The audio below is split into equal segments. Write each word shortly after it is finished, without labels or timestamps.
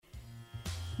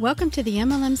Welcome to the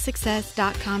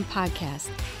MLMsuccess.com podcast,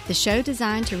 the show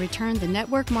designed to return the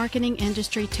network marketing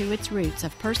industry to its roots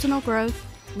of personal growth,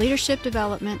 leadership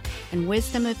development, and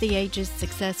wisdom of the ages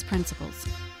success principles.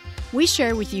 We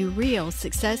share with you real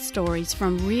success stories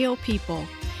from real people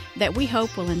that we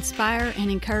hope will inspire and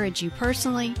encourage you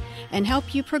personally and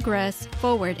help you progress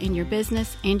forward in your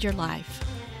business and your life.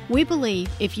 We believe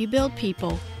if you build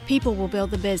people, people will build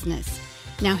the business.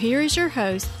 Now here is your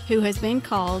host, who has been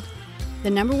called the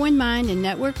number one mind in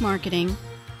network marketing,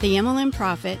 the MLM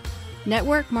Prophet,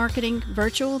 network marketing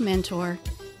virtual mentor,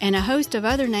 and a host of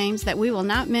other names that we will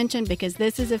not mention because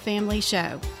this is a family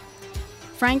show.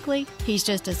 Frankly, he's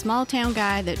just a small town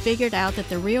guy that figured out that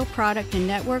the real product in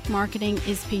network marketing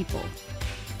is people.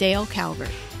 Dale Calvert.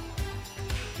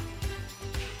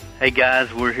 Hey guys,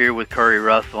 we're here with Curry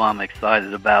Russell. I'm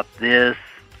excited about this.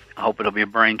 I hope it'll be a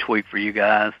brain tweak for you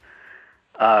guys.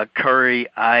 Curry,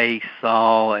 I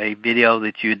saw a video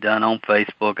that you had done on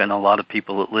Facebook, and a lot of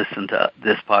people that listen to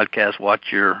this podcast watch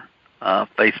your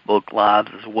Facebook Lives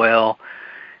as well.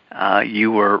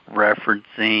 You were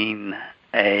referencing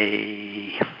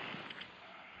a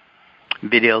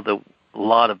video that a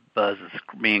lot of buzz is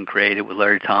being created with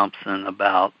Larry Thompson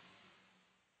about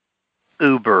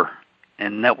Uber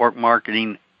and network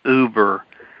marketing, Uber,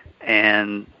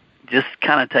 and just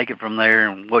kind of take it from there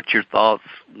and what your thoughts,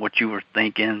 what you were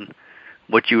thinking,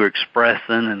 what you were expressing,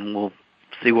 and we'll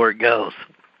see where it goes.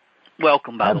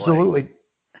 Welcome, by the way. Absolutely.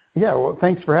 Yeah, well,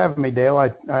 thanks for having me, Dale.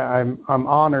 I'm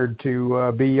honored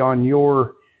to be on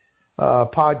your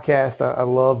podcast. I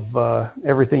love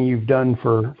everything you've done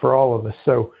for all of us.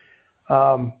 So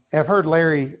I've heard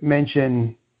Larry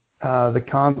mention the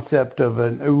concept of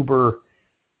an Uber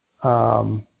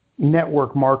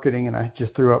network marketing, and I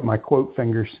just threw up my quote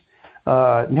fingers,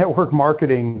 network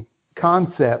marketing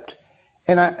concept.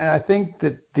 And I think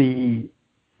that the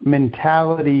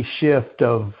mentality shift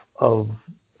of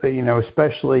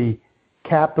especially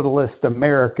capitalist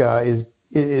America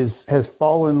has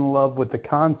fallen in love with the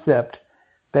concept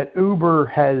that Uber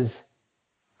has.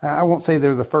 I won't say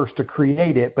they're the first to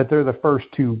create it, but they're the first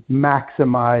to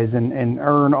maximize and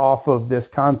earn off of this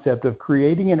concept of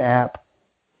creating an app,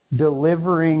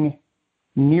 delivering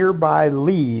nearby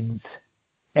leads,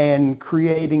 and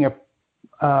creating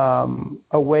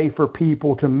a way for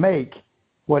people to make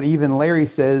what even Larry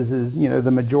says is,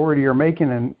 the majority are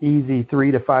making an easy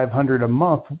 $300 to $500 a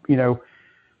month,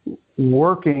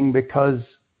 working because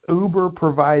Uber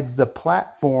provides the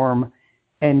platform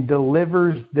and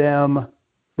delivers them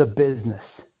the business.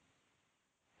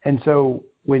 And so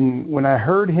when I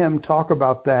heard him talk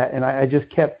about that, and I just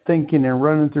kept thinking and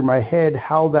running through my head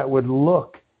how that would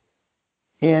look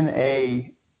in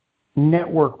a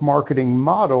network marketing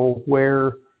model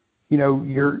where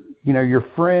your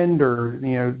friend or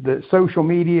the social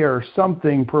media or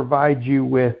something provides you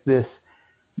with this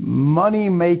money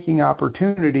making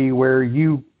opportunity where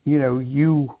you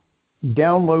download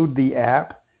the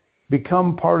app,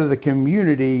 become part of the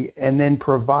community, and then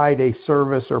provide a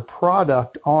service or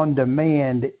product on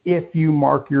demand if you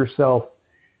mark yourself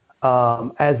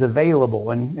as available.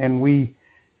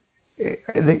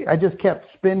 I just kept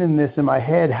spinning this in my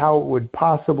head how it would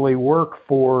possibly work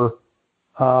for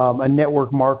a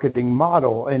network marketing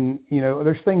model. And,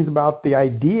 there's things about the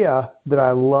idea that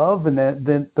I love,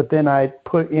 but then I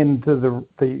put into the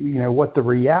what the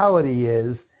reality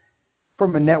is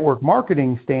from a network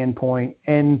marketing standpoint.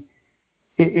 And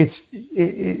it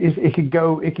could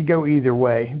go either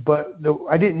way, but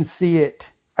I don't see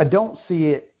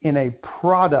it in a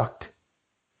product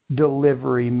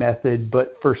delivery method,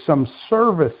 but for some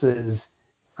services,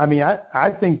 I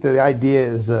think the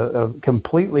idea is a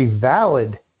completely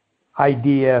valid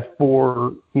idea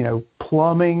for,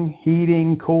 plumbing,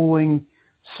 heating, cooling,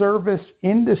 service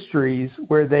industries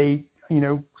where they,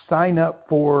 sign up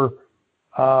to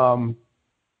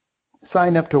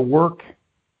work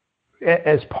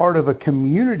as part of a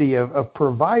community of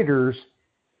providers.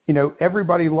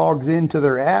 Everybody logs into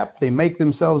their app. They make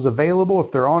themselves available.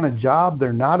 If they're on a job,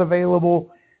 they're not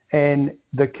available. And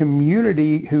the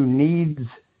community who needs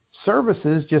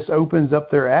services just opens up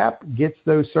their app, gets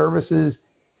those services,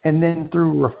 and then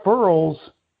through referrals,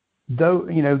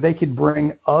 they could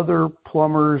bring other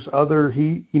plumbers, other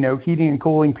heating and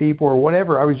cooling people or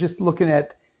whatever. I was just looking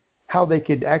at how they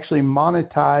could actually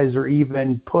monetize or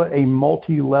even put a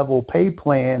multi-level pay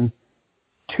plan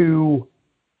to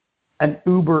an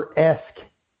Uber-esque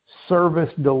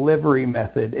service delivery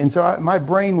method. And so my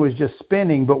brain was just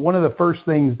spinning, but one of the first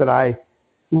things that I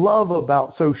love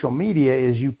about social media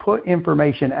is you put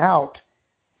information out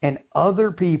and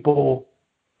other people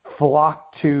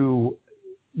flock to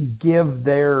give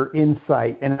their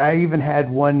insight. And I even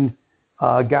had one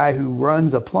guy who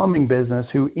runs a plumbing business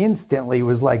who instantly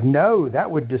was like, no, that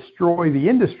would destroy the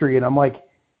industry. And I'm like,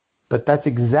 but that's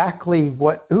exactly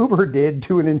what Uber did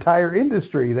to an entire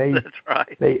industry. That's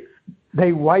right.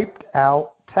 They wiped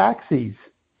out taxis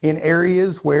in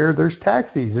areas where there's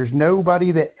taxis. There's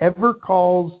nobody that ever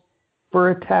calls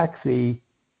for a taxi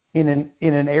in an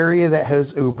area that has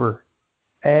Uber.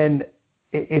 And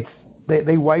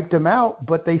they wiped them out,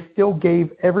 but they still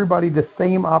gave everybody the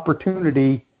same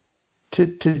opportunity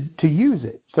to use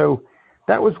it. So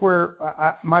that was where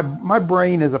my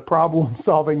brain is a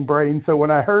problem-solving brain. So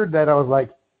when I heard that, I was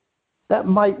like, that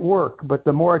might work. But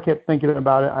the more I kept thinking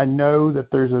about it, I know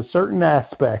that there's a certain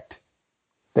aspect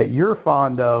that you're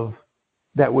fond of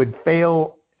that would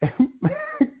fail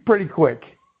pretty quick.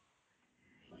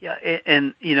 Yeah,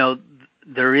 and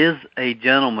there is a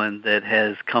gentleman that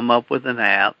has come up with an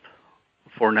app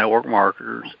for network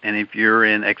marketers, and if you're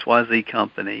in XYZ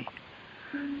company,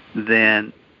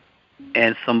 then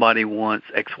and somebody wants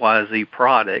XYZ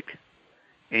product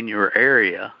in your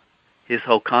area, his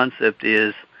whole concept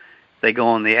is they go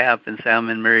on the app and say, I'm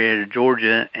in Marietta,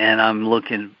 Georgia, and I'm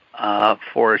looking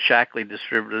for a Shaklee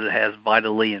distributor that has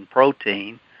Vitaly and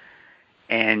protein,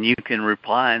 and you can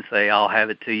reply and say, I'll have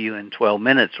it to you in 12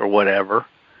 minutes or whatever,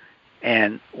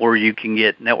 or you can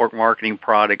get network marketing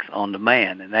products on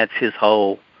demand, and that's his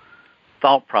whole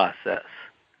thought process.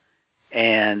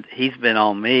 And he's been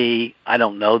on me. I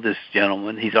don't know this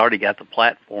gentleman. He's already got the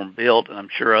platform built, and I'm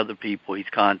sure other people he's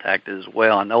contacted as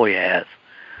well. I know he has,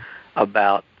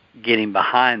 about getting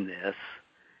behind this.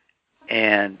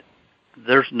 And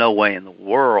there's no way in the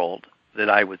world that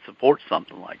I would support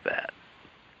something like that.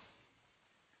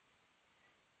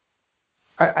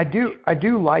 I do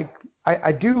like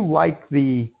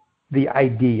the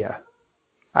idea.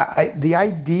 The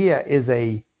idea is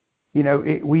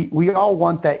we all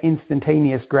want that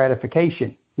instantaneous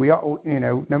gratification. We all,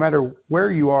 no matter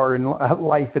where you are in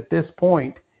life at this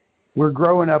point, we're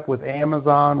growing up with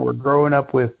Amazon. We're growing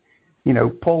up with,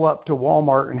 pull up to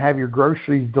Walmart and have your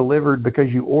groceries delivered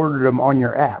because you ordered them on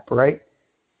your app, right?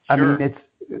 Sure. I mean,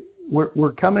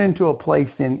 we're coming into a place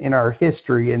in our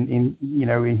history and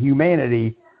in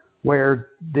humanity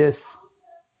where this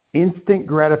instant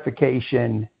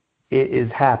gratification is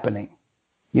happening.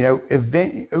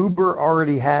 Uber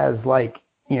already has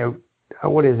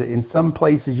what is it? In some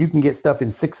places you can get stuff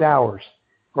in 6 hours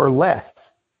or less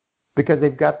because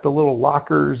they've got the little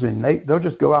lockers and they'll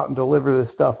just go out and deliver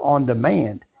the stuff on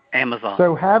demand. Amazon.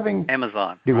 So having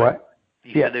Amazon. Do right? what?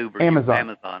 You said Uber. Amazon.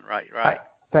 Amazon. Right.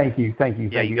 Thank you.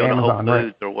 Yeah, you go Amazon, to Whole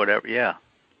Foods or whatever. Yeah.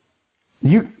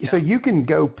 So you can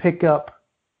go pick up.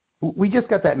 We just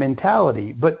got that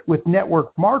mentality, but with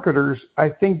network marketers, I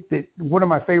think that one of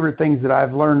my favorite things that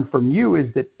I've learned from you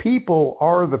is that people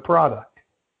are the product.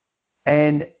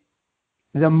 And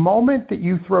the moment that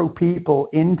you throw people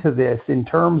into this in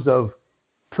terms of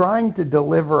trying to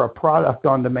deliver a product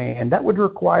on demand, that would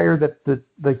require that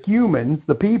the humans,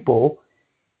 the people,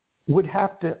 would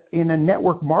have to, in a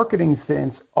network marketing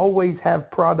sense, always have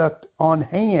product on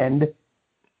hand.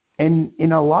 And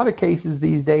in a lot of cases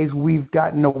these days, we've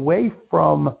gotten away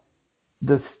from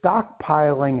the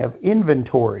stockpiling of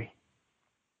inventory.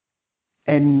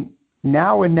 And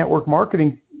now in network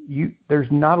marketing,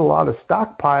 there's not a lot of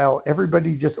stockpile.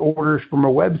 Everybody just orders from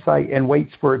a website and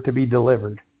waits for it to be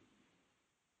delivered.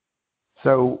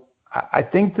 So I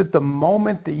think that the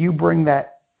moment that you bring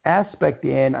that aspect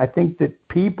in, I think that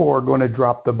people are going to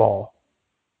drop the ball.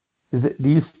 Do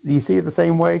you see it the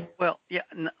same way? Well, yeah.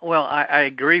 Well, I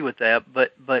agree with that,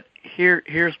 but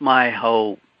here's my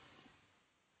whole,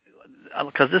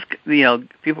 because this,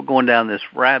 people going down this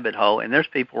rabbit hole, and there's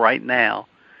people right now,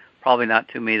 probably not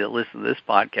too many that listen to this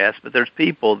podcast, but there's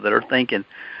people that are thinking,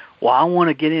 well, I want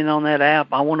to get in on that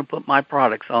app. I want to put my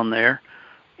products on there,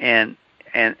 and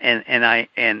I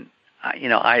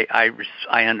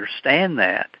understand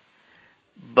that,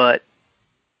 but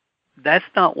that's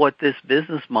not what this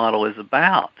business model is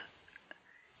about.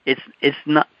 It's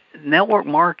not. Network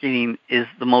marketing is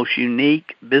the most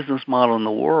unique business model in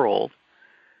the world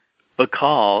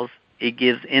because it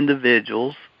gives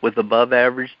individuals with above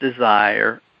average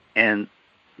desire and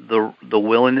the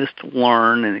willingness to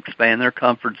learn and expand their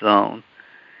comfort zone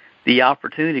the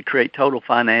opportunity to create total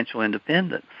financial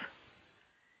independence.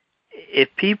 If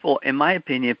people, in my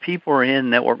opinion, if people are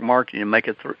in network marketing and make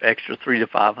an extra $300 to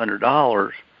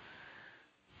 $500,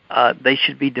 they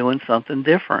should be doing something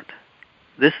different.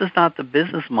 This is not the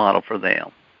business model for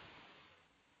them.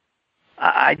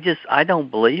 I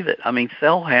don't believe it. I mean,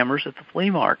 sell hammers at the flea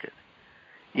market.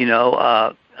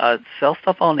 Sell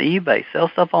stuff on eBay. Sell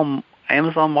stuff on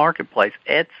Amazon Marketplace,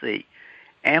 Etsy,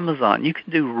 Amazon. You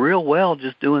can do real well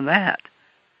just doing that.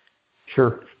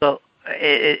 Sure. So,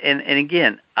 and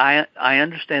again, I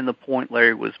understand the point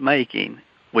Larry was making,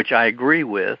 which I agree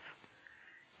with,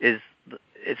 is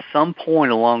at some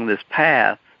point along this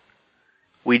path,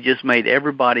 we just made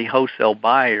everybody wholesale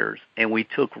buyers, and we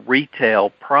took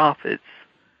retail profits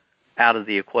out of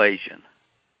the equation.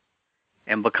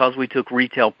 And because we took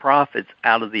retail profits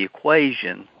out of the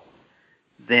equation,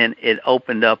 then it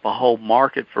opened up a whole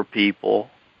market for people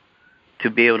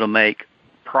to be able to make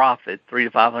profit,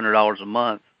 $300 to $500 a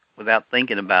month, without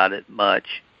thinking about it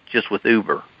much, just with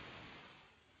Uber.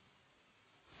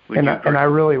 And I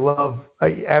really love,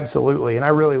 absolutely, and I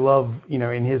really love,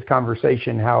 in his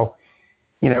conversation how,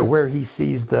 where he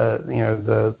sees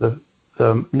the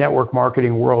network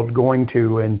marketing world going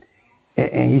to, and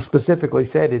he specifically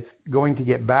said it's going to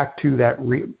get back to that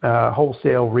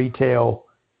wholesale retail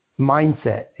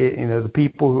mindset. The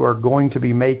people who are going to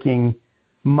be making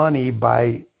money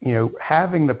by,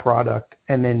 having the product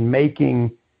and then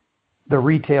making the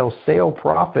retail sale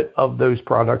profit of those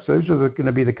products. Those are going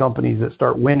to be the companies that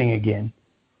start winning again.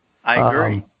 I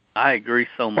agree. I agree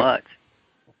so much.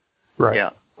 Right. Yeah.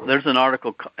 There's an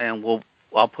article, and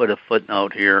I'll put a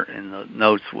footnote here in the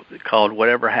notes, called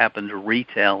 "Whatever Happened to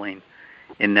Retailing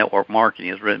in Network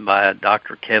Marketing." It's written by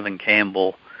Dr. Kevin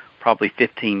Campbell, probably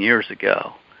 15 years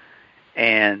ago.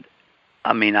 And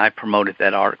I mean, I promoted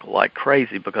that article like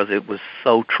crazy because it was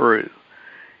so true.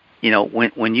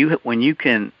 When you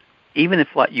can, even if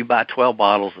you buy 12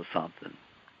 bottles of something,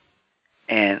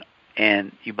 and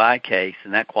you buy a case,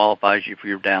 and that qualifies you for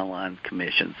your downline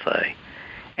commission, say,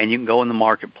 and you can go in the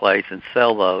marketplace and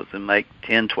sell those and make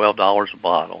 $10, $12 a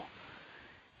bottle,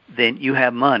 then you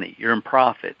have money. You're in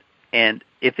profit. And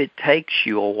if it takes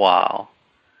you a while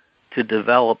to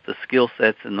develop the skill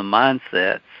sets and the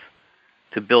mindsets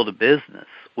to build a business,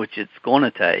 which it's going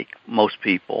to take most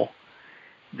people,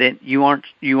 then you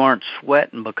aren't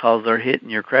sweating because they're hitting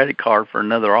your credit card for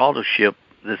another auto ship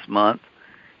this month,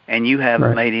 and you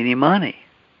haven't made any money.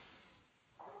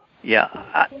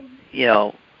 Yeah,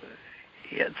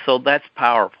 so that's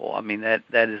powerful. I mean, that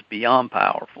is beyond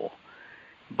powerful.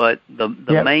 But the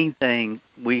main thing,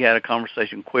 we had a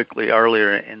conversation quickly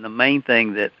earlier, and the main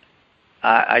thing that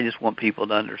I just want people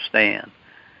to understand,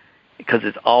 because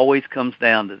it always comes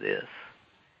down to this,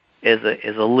 as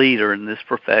a leader in this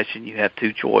profession, you have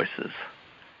two choices: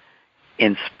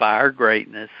 inspire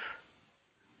greatness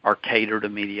or cater to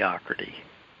mediocrity.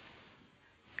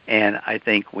 And I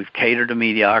think we've catered to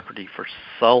mediocrity for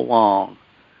so long,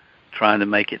 trying to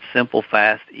make it simple,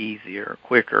 fast, easier,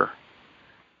 quicker,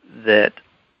 that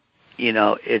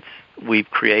we've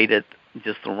created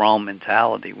just the wrong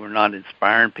mentality. We're not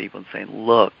inspiring people and saying,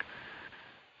 look,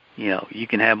 you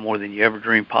can have more than you ever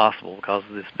dreamed possible because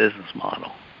of this business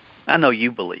model. I know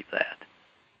you believe that.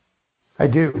 I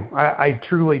do. I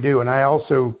truly do. And I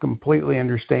also completely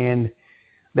understand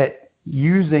that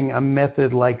using a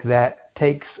method like that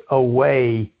takes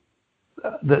away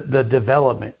the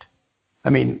development.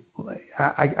 I mean,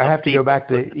 I have to go back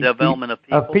to the development of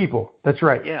people. Of people. That's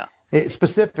right. Yeah.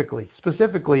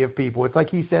 Specifically of people. It's like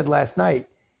he said last night,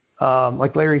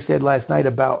 like Larry said last night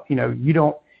about,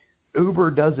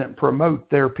 Uber doesn't promote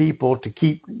their people to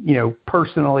keep,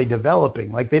 personally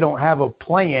developing. Like they don't have a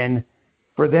plan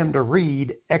for them to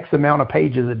read X amount of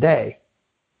pages a day.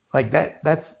 Like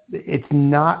it's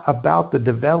not about the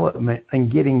development and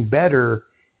getting better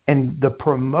and the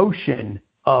promotion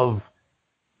of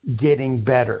getting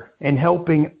better and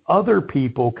helping other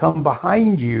people come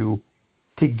behind you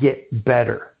to get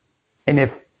better. And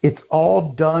if it's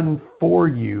all done for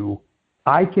you,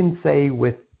 I can say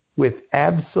with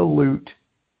absolute,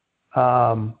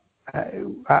 I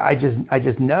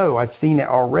just know, I've seen it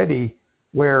already,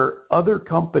 where other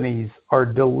companies are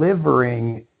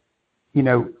delivering,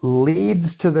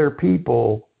 leads to their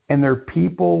people, and their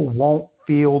people won't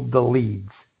field the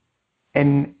leads.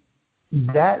 And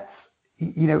that's,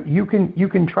 you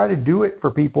can try to do it for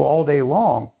people all day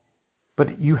long,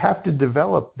 but you have to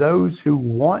develop those who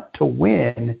want to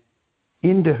win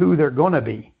into who they're going to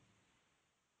be.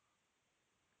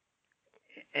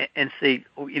 And see,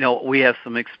 we have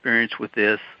some experience with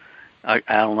this. I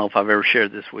don't know if I've ever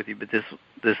shared this with you, but this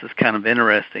is kind of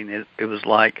interesting. It was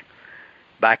like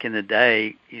back in the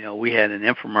day, we had an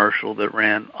infomercial that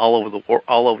ran all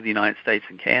over the United States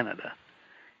and Canada,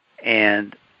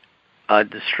 and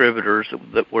distributors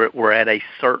that were at a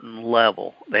certain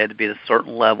level. They had to be at a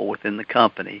certain level within the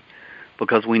company,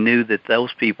 because we knew that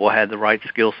those people had the right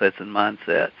skill sets and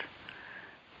mindsets.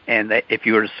 And that if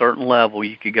you were at a certain level,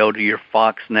 you could go to your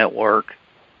Fox network,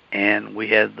 and we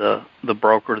had the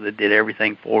broker that did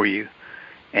everything for you,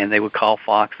 and they would call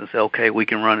Fox and say, okay, we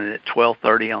can run it at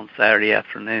 12:30 on Saturday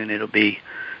afternoon. It'll be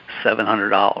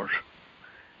 $700.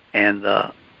 And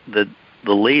the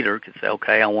leader could say,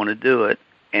 okay, I want to do it.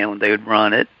 And they would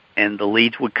run it, and the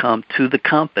leads would come to the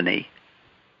company,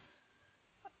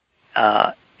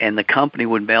 and the company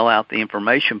would mail out the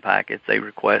information packets they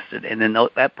requested, and then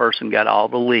that person got all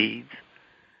the leads,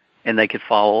 and they could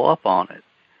follow up on it.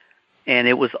 And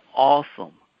it was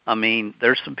awesome. I mean,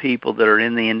 there's some people that are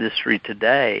in the industry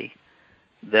today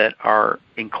that are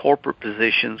in corporate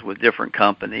positions with different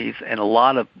companies, and a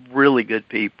lot of really good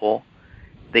people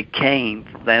that came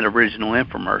from that original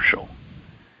infomercial.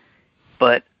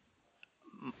 But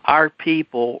our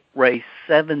people raised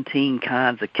 17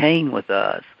 kinds of cane with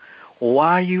us.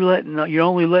 Why are you you're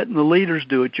only letting the leaders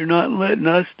do it? You're not letting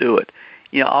us do it.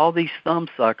 You know, all these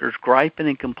thumbsuckers griping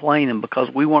and complaining because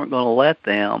we weren't going to let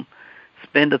them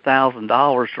spend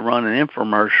 $1,000 to run an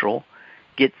infomercial,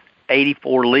 get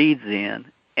 84 leads in,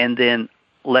 and then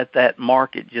let that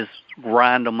market just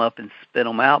grind them up and spit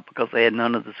them out because they had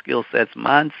none of the skill sets,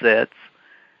 mindsets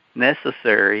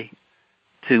necessary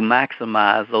to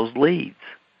maximize those leads.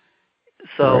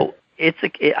 So right.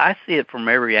 I see it from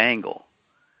every angle.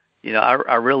 You know,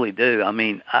 I really do. I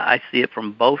mean, I see it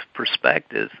from both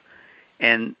perspectives.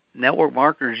 And network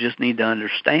marketers just need to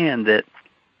understand that,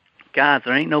 guys,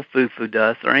 there ain't no foo-foo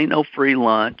dust. There ain't no free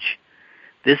lunch.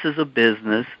 This is a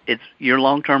business. Your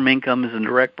long-term income is in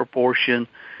direct proportion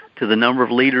to the number of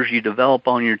leaders you develop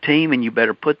on your team, and you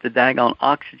better put the daggone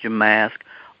oxygen mask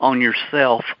on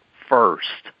yourself first.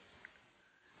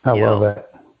 I love that.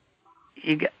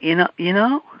 You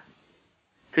know,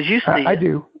 because you see I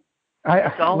do.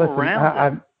 It's all listen,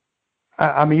 around.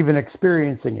 I'm even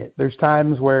experiencing it. There's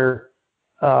times where,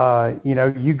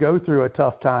 you go through a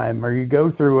tough time, or you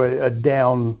go through a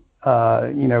down,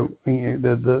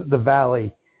 the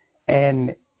valley,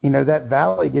 and that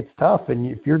valley gets tough. And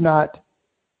if you're not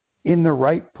in the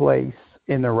right place,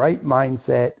 in the right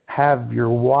mindset, have your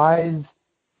whys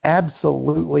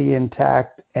absolutely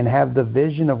intact, and have the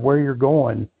vision of where you're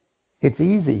going, it's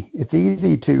easy. It's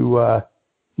easy to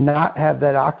not have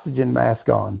that oxygen mask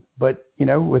on. But,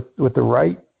 with the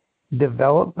right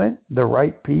development, the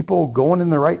right people going in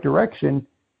the right direction,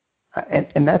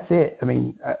 and that's it. I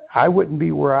mean, I wouldn't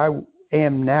be where I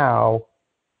am now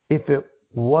if it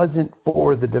wasn't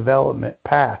for the development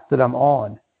path that I'm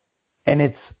on.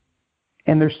 And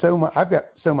there's so much, I've got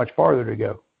so much farther to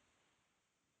go.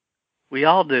 We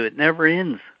all do. It never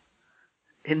ends.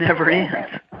 It never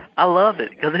ends. I love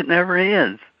it because it never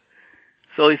ends.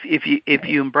 So if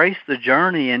you embrace the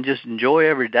journey and just enjoy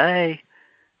every day,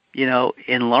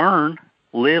 and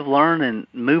live, learn, and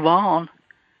move on,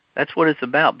 that's what it's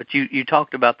about. But you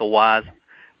talked about the whys.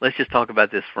 Let's just talk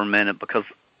about this for a minute, because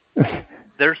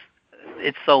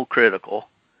it's so critical,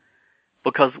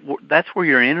 because that's where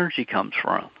your energy comes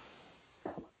from.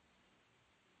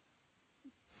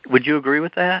 Would you agree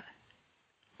with that?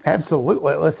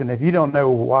 Absolutely. Listen, if you don't know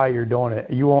why you're doing it,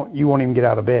 you won't even get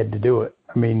out of bed to do it.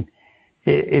 I mean,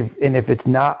 if it's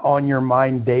not on your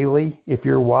mind daily, if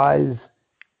you're wise,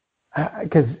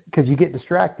 because you get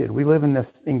distracted. We live in this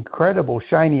incredible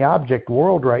shiny object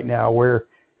world right now where,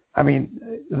 I mean,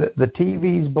 the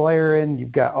TV's blaring,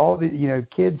 you've got all the,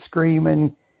 kids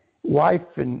screaming, wife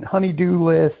and honey-do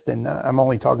list, and I'm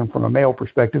only talking from a male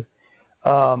perspective.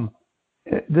 The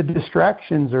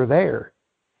distractions are there.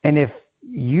 And if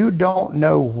you don't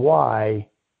know why,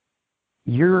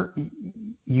 if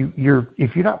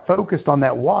you're not focused on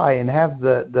that why and have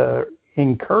the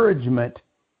encouragement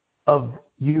of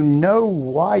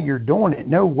why you're doing it,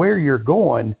 know where you're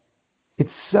going,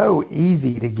 it's so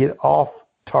easy to get off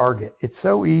target. It's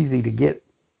so easy to get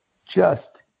just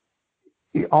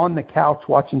on the couch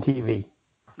watching TV.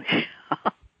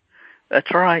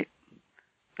 That's right.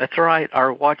 That's right.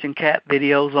 Or watching cat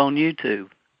videos on YouTube.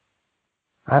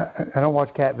 I don't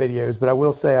watch cat videos, but I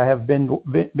will say I have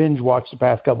binge watched the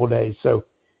past couple of days. So,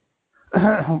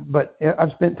 but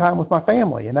I've spent time with my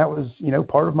family, and that was,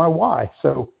 part of my why.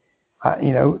 So,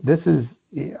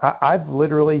 I've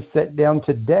literally sat down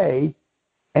today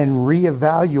and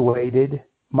reevaluated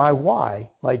my why.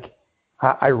 Like,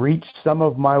 I reached some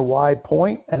of my why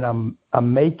point, and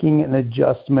I'm making an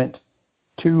adjustment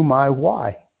to my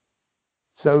why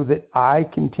so that I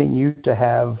continue to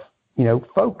have,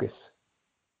 focus.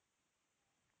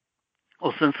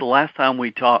 Well, since the last time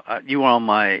we talked, you were on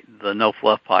the No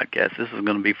Fluff podcast. This is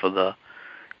going to be for the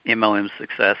MLM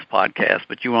Success podcast,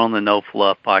 but you were on the No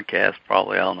Fluff podcast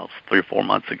probably, 3 or 4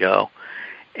 months ago.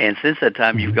 And since that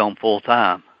time, you've gone full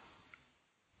time.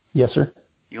 Yes, sir.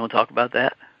 You want to talk about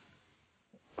that?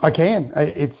 I can.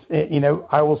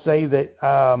 I will say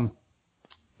that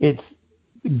it's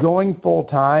going full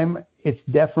time, it's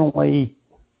definitely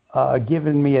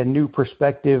given me a new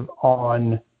perspective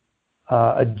on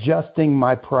adjusting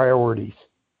my priorities.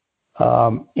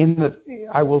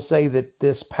 I will say that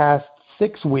this past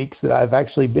 6 weeks that I've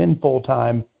actually been full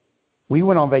time, we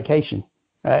went on vacation,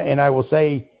 and I will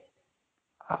say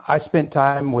I spent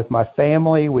time with my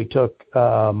family. We took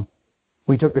a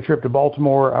trip to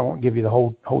Baltimore. I won't give you the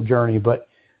whole journey, but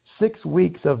 6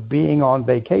 weeks of being on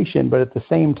vacation. But at the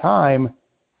same time,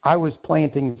 I was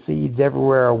planting seeds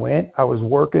everywhere I went. I was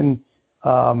working,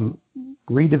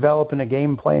 redeveloping a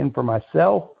game plan for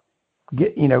myself,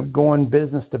 going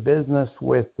business to business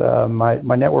with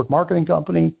my network marketing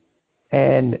company,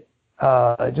 and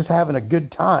just having a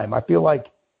good time. I feel like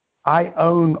I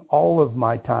own all of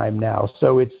my time now,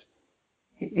 so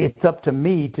it's up to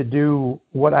me to do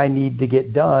what I need to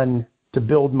get done to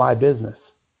build my business.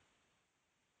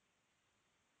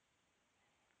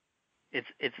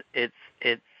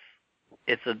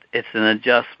 It's an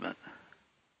adjustment.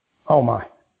 Oh my.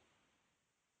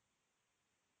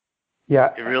 Yeah,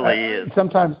 it really is.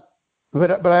 Sometimes,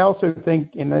 but I also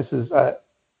think, and this is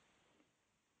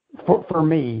for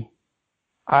me,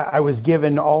 I was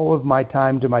given all of my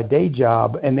time to my day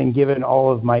job, and then given all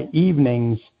of my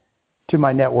evenings to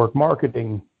my network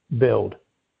marketing build.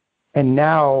 And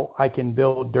now I can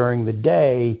build during the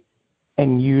day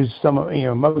and use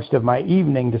most of my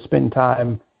evening to spend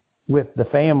time with the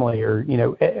family. Or,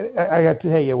 I got to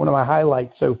tell you, one of my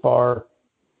highlights so far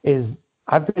is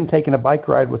I've been taking a bike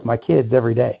ride with my kids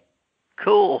every day.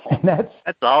 Cool. And that's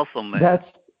awesome, man.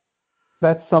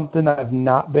 That's something I've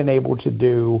not been able to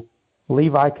do.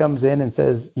 Levi comes in and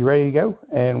says, "You ready to go?"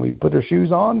 And we put our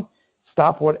shoes on,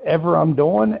 stop whatever I'm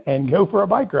doing, and go for a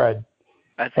bike ride.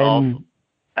 That's awesome.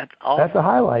 That's awesome. That's a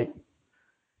highlight.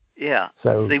 Yeah.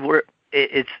 So see,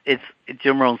 it's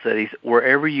Jim Rohn said,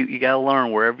 wherever you got to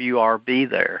learn wherever you are, be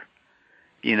there.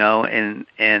 And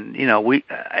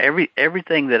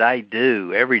everything that I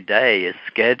do every day is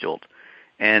scheduled,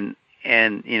 and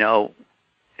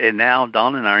now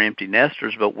Dawn and I are empty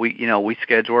nesters, but we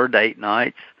schedule our date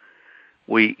nights.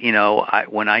 When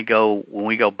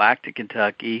we go back to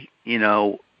Kentucky,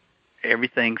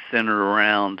 everything's centered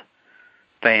around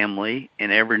family,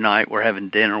 and every night we're having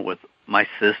dinner with my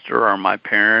sister or my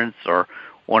parents or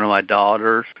one of my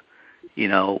daughters. We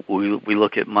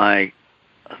look at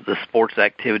the sports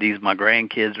activities my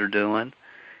grandkids are doing.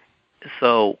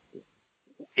 So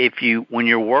when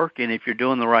you're working, if you're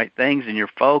doing the right things and you're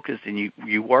focused and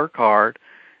you work hard,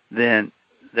 then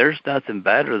there's nothing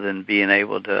better than being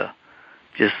able to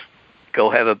just go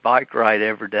have a bike ride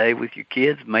every day with your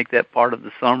kids, make that part of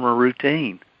the summer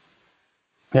routine.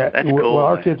 Yeah, that's cool. Well,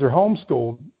 our kids are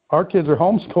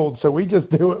homeschooled, so we just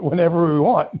do it whenever we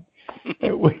want.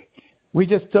 We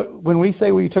just when we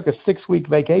say we took a 6-week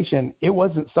vacation, it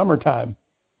wasn't summertime.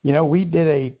 We did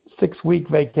a 6-week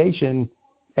vacation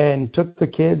and took the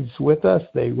kids with us.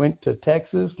 They went to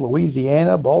Texas,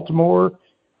 Louisiana, Baltimore,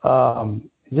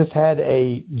 just had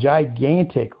a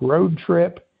gigantic road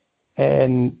trip,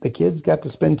 and the kids got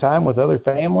to spend time with other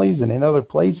families and in other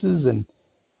places, and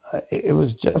it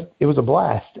was a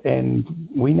blast. And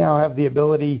we now have the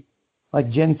ability, like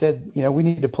Jen said, we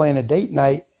need to plan a date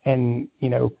night, and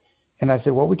and I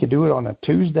said, well, we could do it on a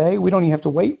Tuesday. We don't even have to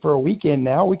wait for a weekend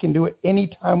now. We can do it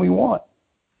anytime we want.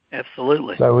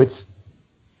 Absolutely. So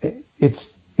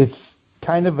it's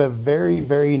kind of a very,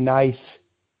 very nice.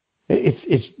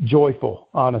 It's joyful,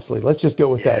 honestly. Let's just go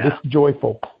with that. It's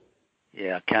joyful.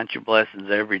 Yeah, count your blessings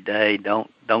every day.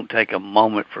 Don't take a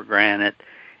moment for granted.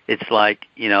 It's like,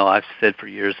 I've said for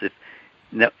years, if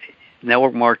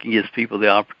network marketing gives people the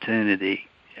opportunity,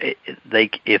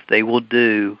 if they will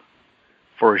do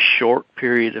for a short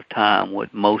period of time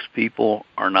what most people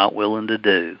are not willing to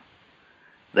do,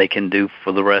 they can do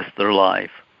for the rest of their life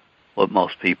what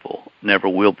most people never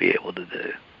will be able to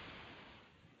do.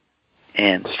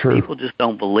 And people just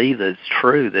don't believe that it's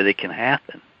true, that it can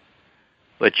happen.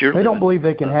 But they don't believe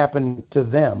it can happen to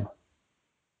them.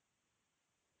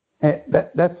 And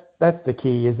that's the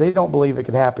key, is they don't believe it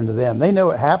could happen to them. They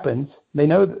know it happens. They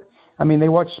know that. They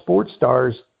watch sports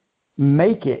stars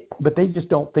make it, but they just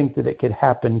don't think that it could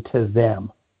happen to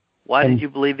them. Why did you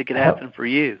believe it could happen for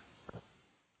you?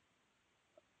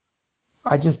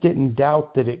 I just didn't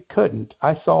doubt that it couldn't.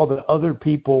 I saw that other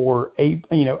people were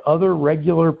other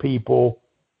regular people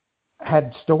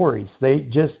had stories.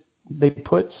 They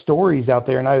put stories out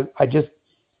there, and I just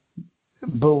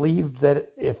believed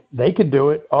that if they could do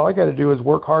it, all I got to do is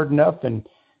work hard enough and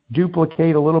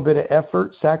duplicate a little bit of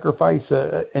effort, sacrifice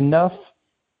enough,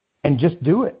 and just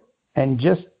do it, and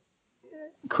just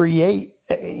create,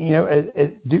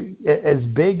 as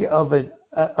big of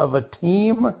of a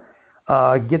team,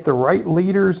 get the right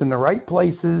leaders in the right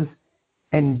places,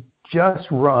 and just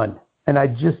run. And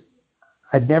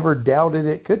I'd never doubted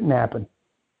it couldn't happen.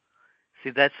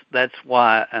 See, that's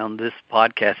why on this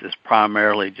podcast is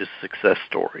primarily just success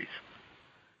stories.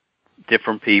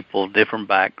 Different people, different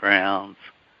backgrounds,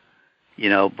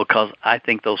 because I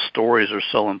think those stories are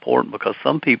so important, because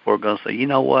some people are going to say, you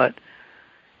know what,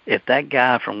 if that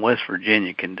guy from West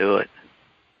Virginia can do it,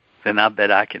 then I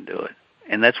bet I can do it.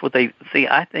 And that's what they see.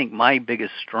 I think my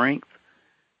biggest strength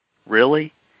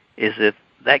really is if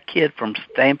that kid from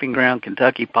Stamping Ground,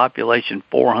 Kentucky, population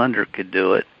 400 could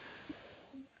do it,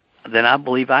 then I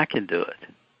believe I can do it.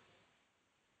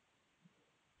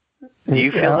 Do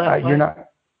you feel that way? You're not,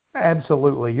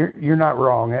 absolutely. You're not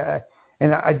wrong.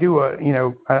 And I do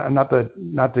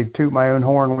not to toot my own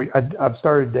horn. I've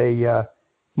started a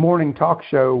morning talk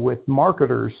show with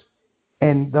marketers,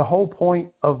 and the whole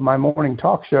point of my morning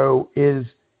talk show is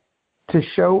to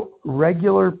show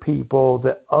regular people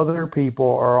that other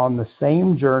people are on the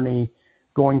same journey,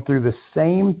 going through the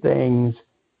same things,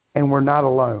 and we're not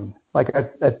alone. Like,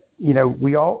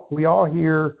 we all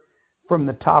hear from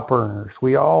the top earners.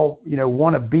 We all,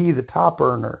 want to be the top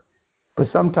earner, but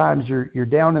sometimes you're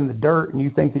down in the dirt and you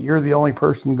think that you're the only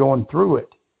person going through it.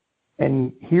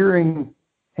 And hearing,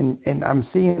 and I'm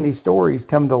seeing these stories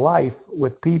come to life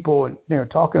with people,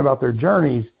 talking about their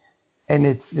journeys. And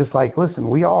it's just like, listen,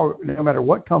 we all, no matter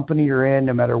what company you're in,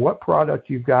 no matter what product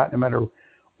you've got, no matter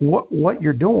what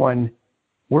you're doing,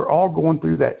 we're all going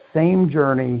through that same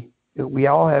journey. We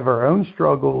all have our own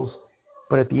struggles,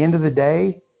 but at the end of the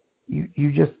day,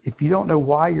 you just, if you don't know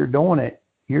why you're doing it,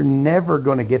 you're never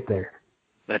going to get there.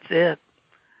 That's it.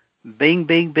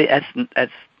 Being.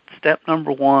 That's step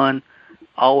number one.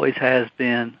 Always has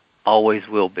been, always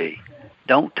will be.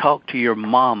 Don't talk to your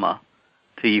mama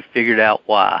till you figured out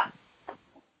why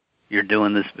you're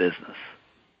doing this business.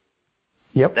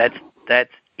 Yep. That's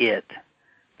it.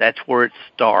 That's where it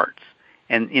starts.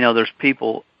 And, there's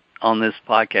people on this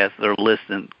podcast that are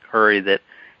listening, Curry, that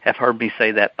have heard me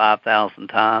say that 5,000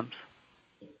 times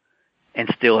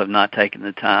and still have not taken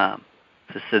the time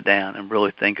to sit down and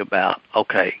really think about,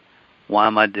 okay, why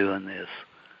am I doing this?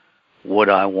 What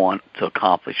do I want to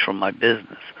accomplish from my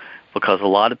business? Because a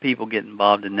lot of people get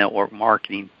involved in network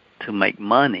marketing to make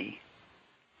money,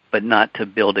 but not to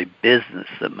build a business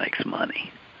that makes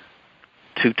money.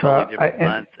 Two totally different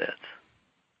mindsets.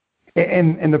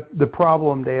 And the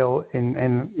problem, Dale, and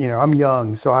I'm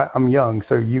young, I'm young,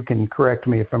 so you can correct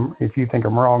me if you think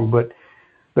I'm wrong. But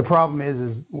the problem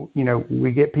is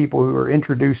we get people who are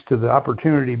introduced to the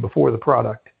opportunity before the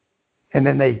product, and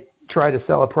then they try to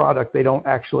sell a product they don't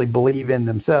actually believe in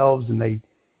themselves, and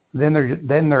then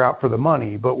they're out for the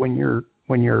money. But when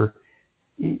you're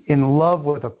in love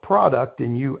with a product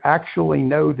and you actually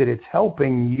know that it's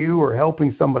helping you or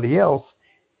helping somebody else,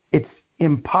 it's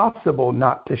impossible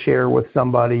not to share with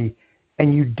somebody,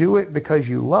 and you do it because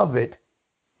you love it,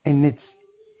 and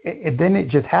then it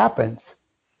just happens.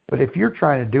 But if you're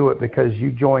trying to do it because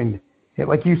you joined,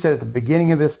 like you said at the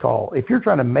beginning of this call, if you're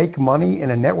trying to make money in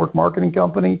a network marketing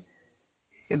company,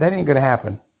 that ain't going to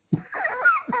happen.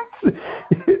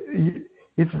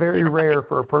 It's very rare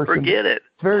for a person. Forget it.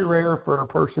 It's very rare for a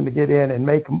person to get in and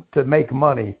make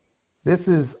money. This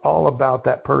is all about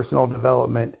that personal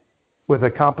development with a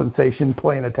compensation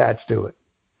plan attached to it.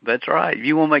 That's right. If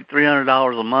you want to make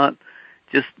 $300 a month,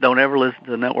 just don't ever listen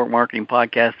to the Network Marketing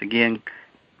Podcast again.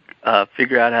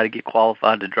 Figure out how to get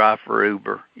qualified to drive for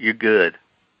Uber. You're good.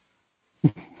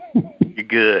 You're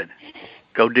good.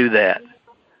 Go do that.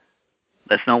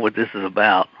 That's not what this is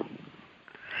about.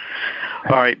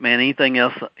 All right, man. Anything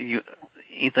else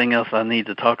I need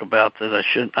to talk about that I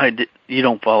shouldn't? You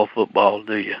don't follow football,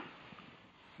 do you?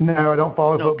 No, I don't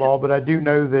follow football, but I do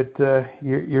know that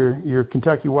your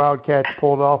Kentucky Wildcats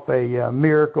pulled off a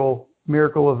miracle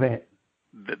event.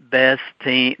 Best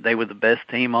team. They were the best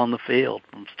team on the field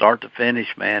from start to finish,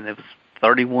 man. It was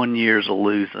 31 years of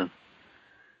losing,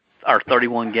 or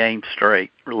 31 games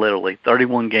straight, literally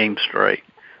 31 games straight.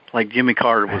 Like Jimmy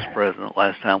Carter was president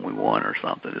last time we won or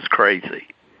something. It's crazy.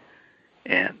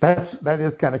 And that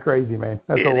is kind of crazy, man.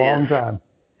 That's a long time.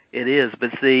 It is,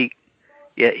 but see,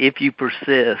 yeah, if you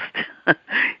persist,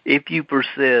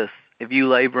 if you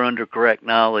labor under correct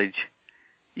knowledge,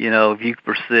 if you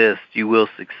persist, you will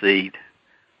succeed.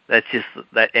 That's just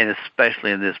that, and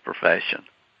especially in this profession.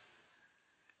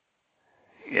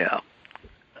 Yeah.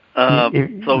 That's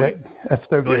so good.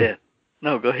 Go ahead.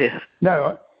 No, go ahead.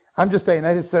 No, I'm just saying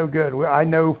that is so good. I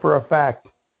know for a fact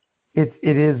it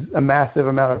is a massive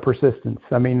amount of persistence.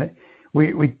 I mean,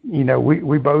 we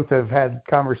both have had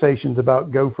conversations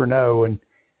about go for no, and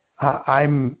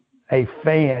I'm a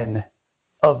fan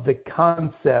of the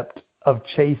concept of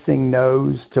chasing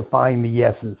no's to find the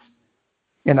yeses.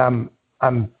 And I'm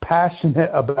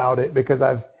passionate about it because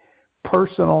I've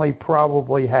personally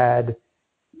probably had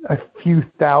a few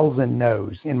thousand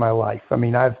no's in my life. I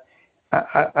mean, I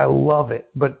love it,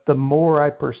 but the more I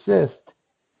persist,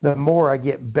 the more I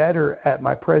get better at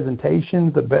my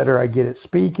presentations, the better I get at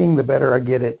speaking, the better I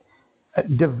get at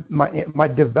my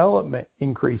development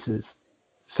increases.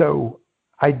 So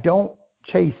I don't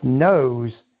chase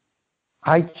no's,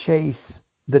 I chase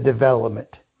the development.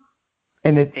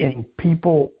 And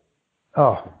people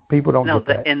don't get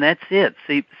that. And that's it.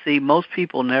 See, most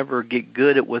people never get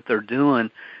good at what they're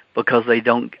doing because they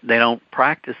don't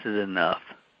practice it enough.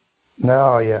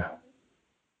 No, yeah.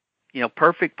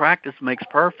 Perfect practice makes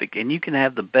perfect, and you can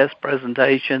have the best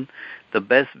presentation, the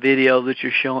best video that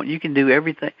you're showing. You can do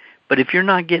everything, but if you're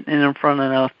not getting in front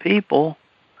of enough people,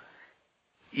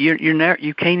 you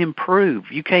can't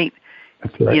improve. You can't.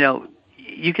 That's right.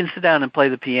 You can sit down and play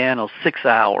the piano 6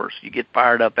 hours. You get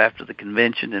fired up after the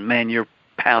convention, and man, you're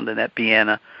pounding that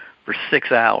piano for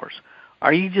 6 hours.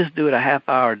 Or you just do it a half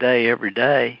hour a day every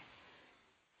day,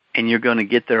 and you're going to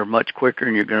get there much quicker,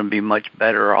 and you're going to be much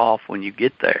better off when you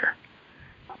get there.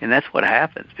 And that's what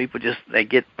happens. People they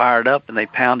get fired up and they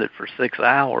pound it for 6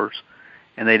 hours,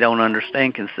 and they don't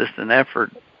understand consistent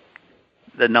effort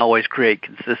doesn't always create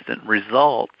consistent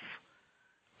results,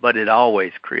 but it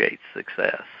always creates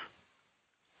success.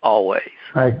 Always.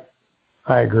 I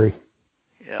agree.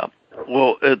 Yeah.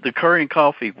 Well, the Curry and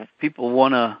Coffee, people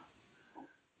want to.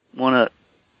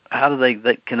 How do they?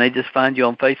 Can they just find you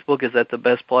on Facebook? Is that the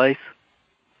best place?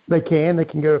 They can. They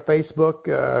can go to Facebook,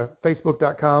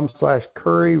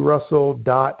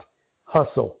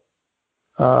 facebook.com/curryrussell.hustle.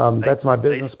 That's my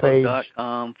business page.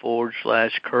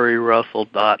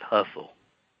 Facebook.com/curryrussell.hustle.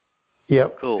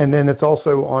 Yep. Cool. And then it's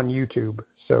also on YouTube.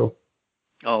 So.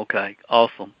 Okay.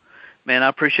 Awesome. Man, I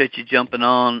appreciate you jumping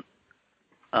on.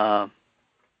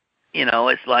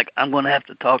 It's like I'm going to have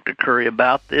to talk to Curry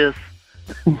about this.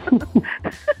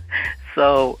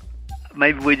 So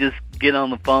maybe we just get on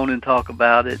the phone and talk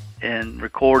about it and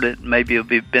record it. Maybe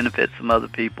it'll benefit some other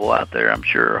people out there. I'm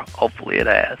sure. Hopefully it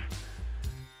has.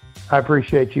 I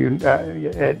appreciate you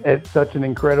at such an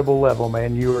incredible level,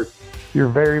 man. You're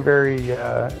very, very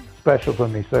special to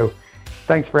me. So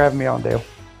thanks for having me on, Dale.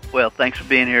 Well, thanks for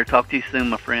being here. Talk to you soon,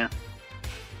 my friend.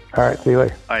 All right. See you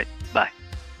later. All right. Bye.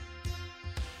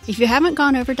 If you haven't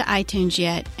gone over to iTunes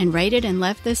yet and rated and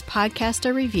left this podcast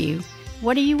a review,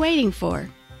 what are you waiting for?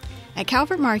 At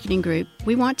Calvert Marketing Group,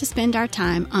 we want to spend our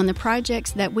time on the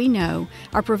projects that we know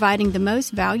are providing the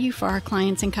most value for our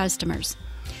clients and customers.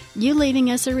 You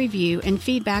leaving us a review and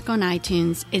feedback on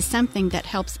iTunes is something that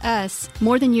helps us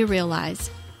more than you realize.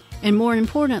 And more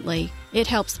importantly, it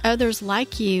helps others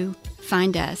like you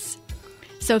find us.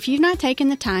 So if you've not taken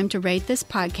the time to rate this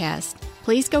podcast,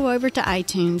 please go over to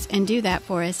iTunes and do that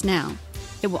for us now.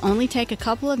 It will only take a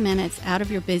couple of minutes out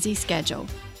of your busy schedule.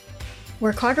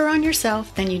 Work harder on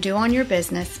yourself than you do on your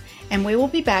business, and we will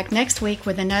be back next week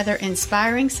with another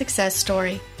inspiring success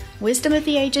story, wisdom of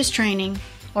the ages training,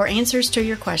 or answers to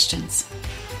your questions.